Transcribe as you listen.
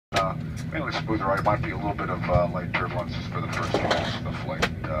Mainly smooth ride. Might be a little bit of light turbulences for the first few minutes of the flight.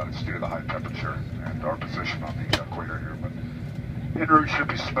 It's due to the high temperature and our position on the equator here. But en route should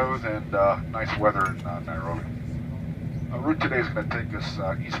be smooth and nice weather in Nairobi. Route today is going to take us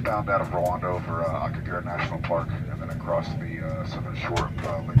eastbound out of Rwanda over Kigali National Park and then across the southern shore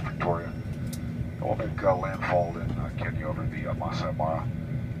of Lake Victoria. And we'll make landfall in Kenya over the Masai Mara,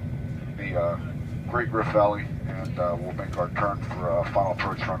 the Great Rift Valley, and we'll make our turn for final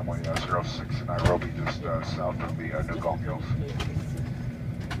approach runway 06 in Nairobi, just south of the New Gong Hills.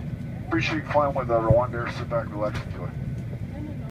 Appreciate flying with RwandAir. Sit back, relax, enjoy.